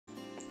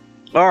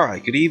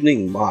Alright, good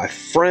evening, my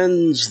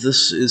friends.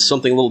 This is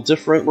something a little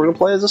different. We're going to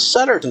play as a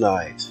setter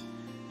tonight.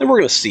 And we're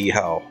going to see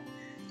how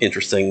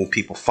interesting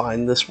people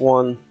find this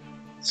one.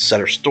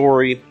 Setter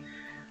story.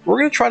 We're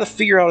going to try to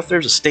figure out if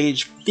there's a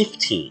stage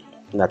 15.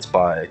 And that's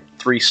by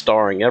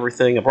 3-starring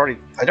everything. I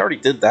already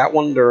did that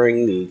one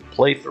during the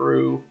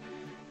playthrough.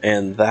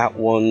 And that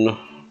one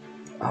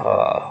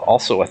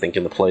also, I think,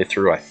 in the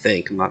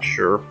playthrough, I'm not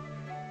sure.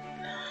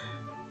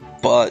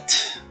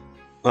 But,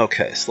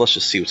 okay, so let's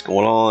just see what's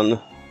going on.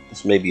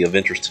 This may be of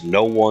interest to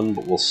no one,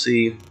 but we'll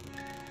see.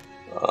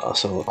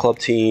 So the club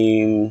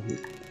team,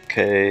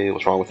 okay,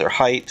 what's wrong with their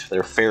height?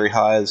 They're fairy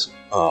highs,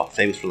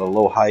 famous for their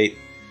low height.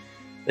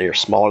 They are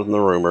smaller than the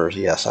rumors.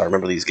 Yes, I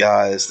remember these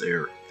guys.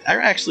 They're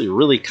actually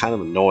really kind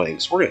of annoying.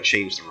 So we're going to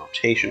change the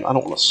rotation. I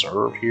don't want to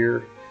serve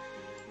here.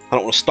 I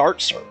don't want to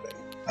start serving.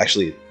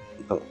 Actually,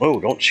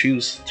 oh, don't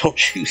choose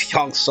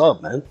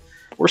Yongsub, man.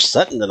 We're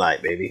setting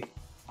tonight, baby.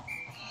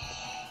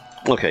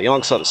 Okay,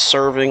 Yongsub is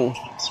serving.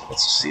 So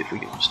let's see if we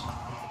can just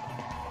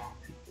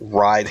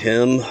ride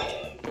him,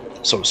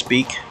 so to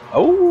speak.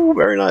 Oh,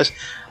 very nice.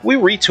 We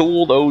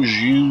retooled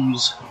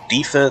Oju's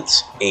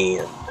defense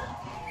and...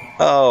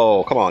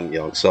 Oh, come on,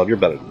 Yongsub. You're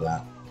better than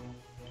that.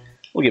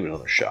 We'll give it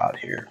another shot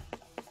here.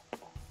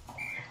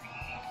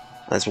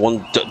 That's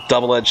one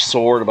double-edged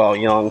sword about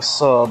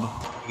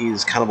Yongsub.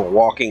 He's kind of a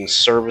walking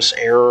service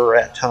error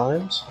at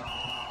times.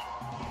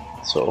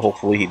 So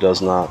hopefully he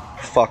does not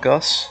fuck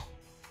us.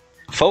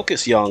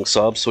 Focus,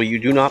 Yongsub, so you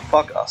do not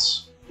fuck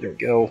us. There we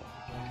go.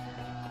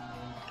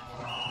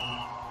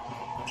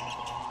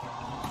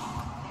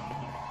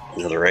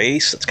 Another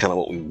ace. That's kind of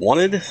what we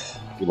wanted.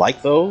 We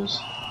like those.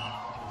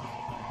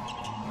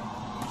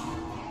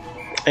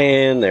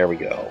 And there we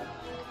go.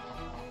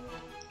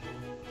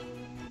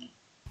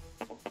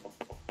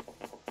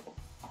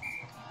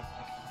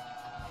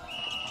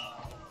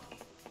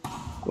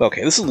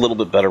 Okay, this is a little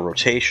bit better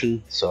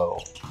rotation, so...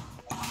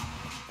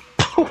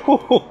 I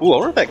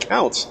wonder if that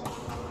counts.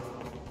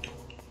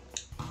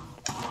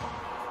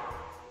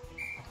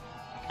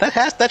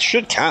 That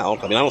should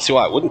count. I mean, I don't see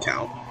why it wouldn't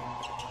count.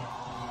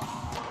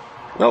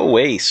 No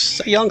ace. Is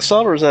that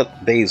Yongsub or is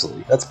that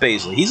Baisley? That's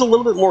Baisley. He's a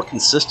little bit more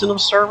consistent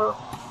of server.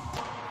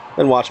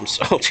 Then watch him.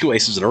 Oh, 2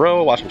 aces in a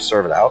row. Watch him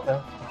serve it out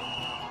now.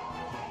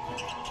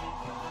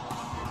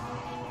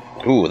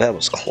 Ooh, that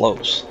was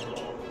close.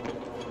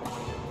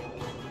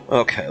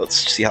 Okay, let's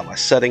see how my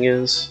setting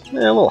is.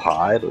 Yeah, a little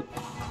high, but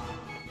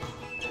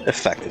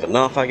effective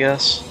enough, I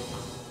guess.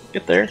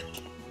 Get there.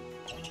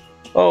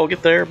 Oh,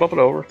 get there. Bump it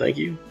over. Thank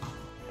you.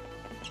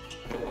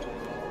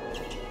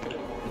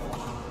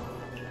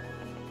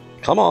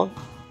 Come on.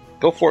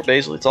 Go for it,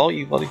 Baisley. It's all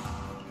you, buddy.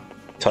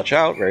 Touch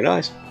out. Very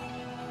nice.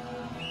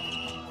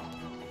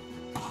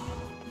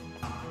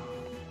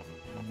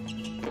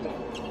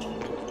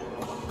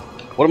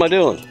 What am I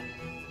doing?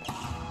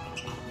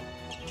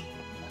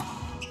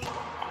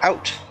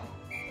 Out.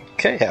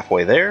 Okay,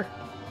 halfway there.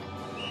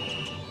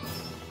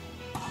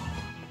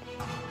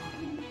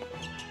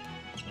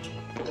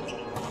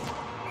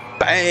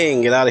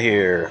 Bang! Get out of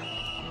here.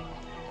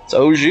 It's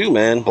Oju,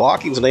 man.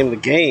 Blocking's the name of the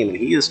game, and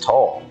he is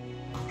tall.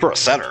 For a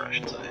setter, I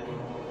should say.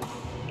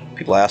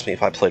 People ask me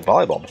if I played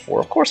volleyball before.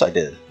 Of course I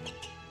did.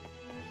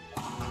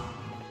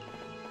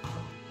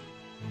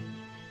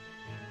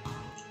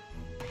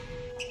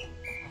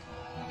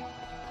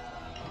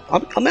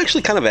 I'm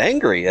actually kind of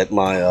angry at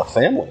my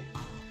family.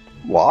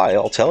 Why?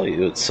 I'll tell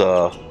you. It's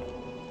I'm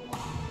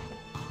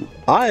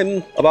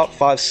about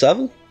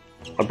 5'7".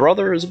 My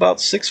brother is about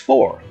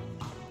 6'4".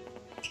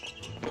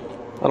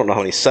 I don't know how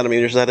many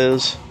centimeters that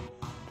is.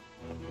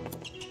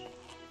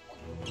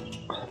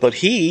 But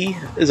he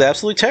is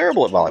absolutely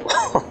terrible at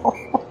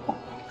volleyball.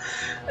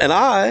 And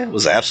I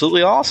was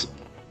absolutely awesome.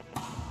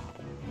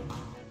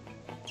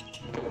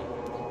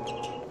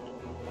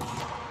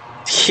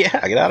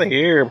 Yeah, get out of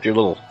here with your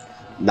little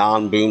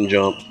non-boom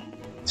jump.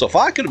 So if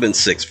I could have been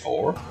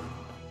 6'4",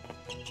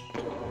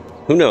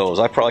 who knows?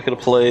 I probably could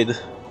have played...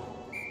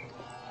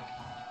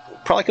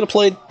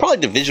 Probably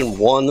Division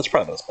 1. That's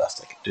probably the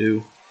best I could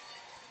do.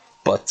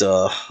 But,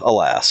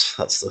 alas,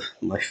 that's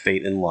my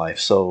fate in life.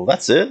 So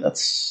that's it.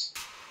 That's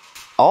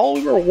all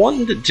we were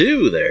wanting to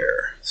do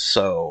there.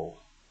 So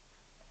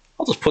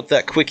I'll just put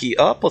that quickie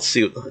up. Let's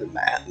see what...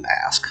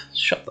 Mask.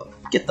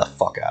 Get the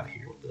fuck out of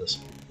here with this.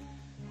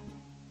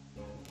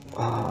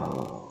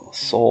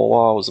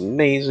 Soul was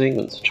amazing.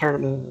 It's a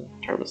tournament.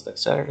 Tournament's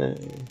next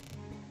Saturday.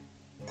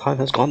 Time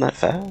has gone that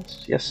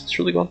fast. Yes, it's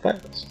really gone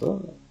fast.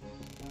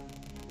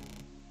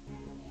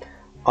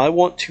 I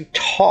want to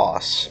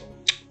toss.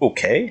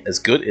 Okay, as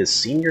good as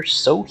Senior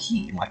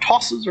Sohee. My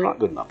tosses are not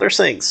good enough. They're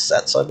saying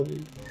sets, I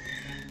believe.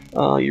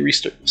 You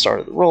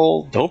restarted the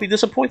roll. Don't be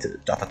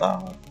disappointed. Da da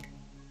da.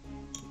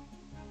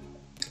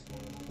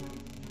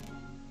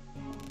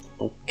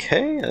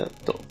 Okay, I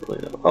don't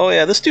really know. Oh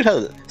yeah, this dude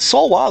has...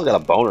 Soul Wild's got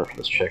a boner for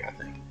this chick, I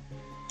think.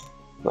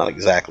 Not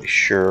exactly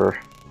sure.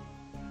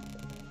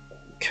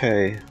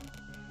 Okay.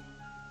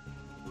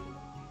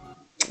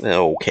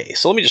 Okay,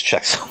 so let me just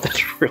check something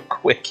real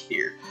quick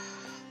here.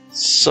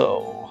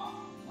 So,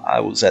 I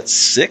was at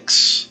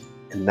 6,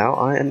 And now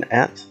I am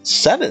at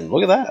 7.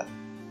 Look at that.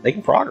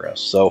 Making progress.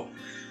 So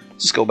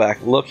let's just go back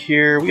and look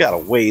here. We got a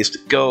ways to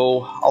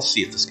go. I'll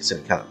see if this gets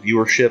any kind of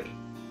viewership.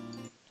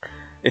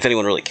 If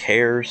anyone really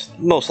cares.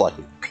 Most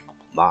likely people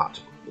will not.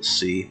 We'll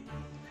see.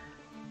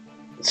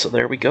 So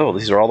there we go.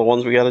 These are all the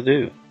ones we got to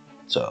do.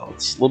 So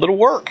it's a little bit of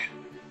work.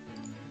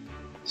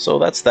 So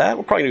that's that.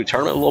 We'll probably do a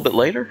tournament a little bit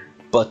later.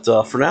 But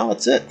for now,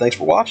 that's it. Thanks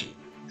for watching.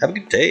 Have a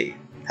good day.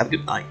 Have a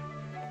good night.